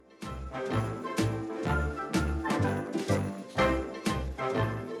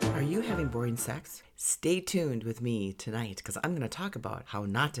Are you having boring sex? Stay tuned with me tonight because I'm going to talk about how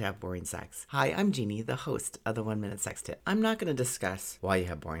not to have boring sex. Hi, I'm Jeannie, the host of the 1 Minute Sex Tip. I'm not going to discuss why you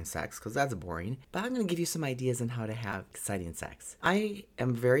have boring sex because that's boring, but I'm going to give you some ideas on how to have exciting sex. I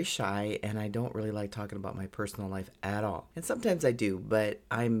am very shy and I don't really like talking about my personal life at all. And sometimes I do, but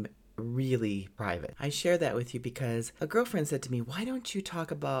I'm really private. I share that with you because a girlfriend said to me, why don't you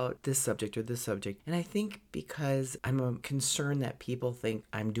talk about this subject or this subject? And I think because I'm concerned that people think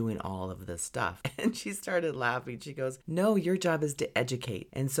I'm doing all of this stuff. And she started laughing. She goes, no, your job is to educate.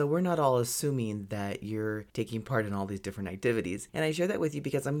 And so we're not all assuming that you're taking part in all these different activities. And I share that with you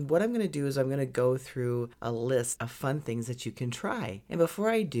because what I'm going to do is I'm going to go through a list of fun things that you can try. And before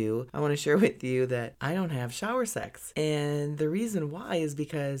I do, I want to share with you that I don't have shower sex. And the reason why is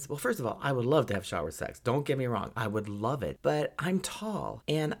because, well, first of all, I would love to have shower sex. Don't get me wrong. I would love it. But I'm tall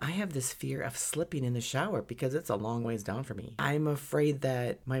and I have this fear of slipping in the shower because it's a long ways down for me. I'm afraid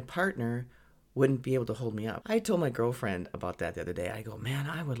that my partner wouldn't be able to hold me up. I told my girlfriend about that the other day. I go, man,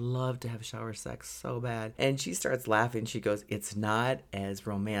 I would love to have shower sex so bad. And she starts laughing. She goes, it's not as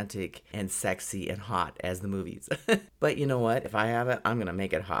romantic and sexy and hot as the movies. But you know what? If I have it, I'm going to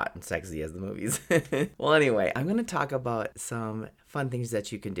make it hot and sexy as the movies. Well, anyway, I'm going to talk about some fun things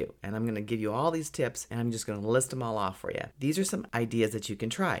that you can do. And I'm going to give you all these tips and I'm just going to list them all off for you. These are some ideas that you can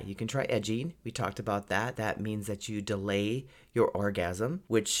try. You can try edging. We talked about that. That means that you delay your orgasm,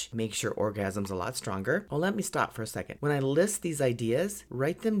 which makes your orgasms a lot stronger. Well, let me stop for a second. When I list these ideas,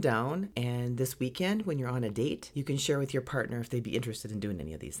 write them down. And this weekend, when you're on a date, you can share with your partner if they'd be interested in doing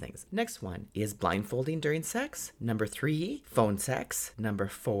any of these things. Next one is blindfolding during sex. Number 3, phone sex. Number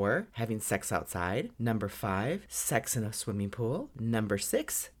 4, having sex outside. Number 5, sex in a swimming pool. Number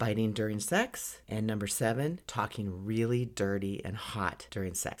 6, biting during sex. And number 7, talking really dirty and hot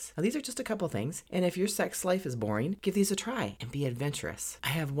during sex. Now, these are just a couple things. And if your sex life is boring, give these a try and be adventurous. I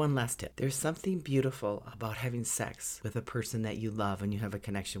have one last tip. There's something beautiful about having sex with a person that you love and you have a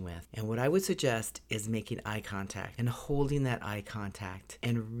connection with. And what I would suggest is making eye contact and holding that eye contact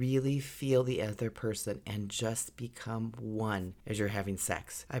and really feel the other person and just become one as you're having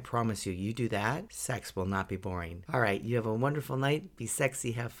sex. I promise you, you do that, sex will not be boring. All right, you have a wonderful night. Be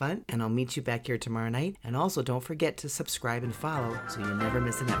sexy, have fun, and I'll meet you back here tomorrow night. And also don't forget to subscribe and follow so you never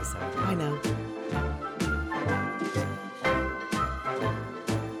miss an episode. Bye now.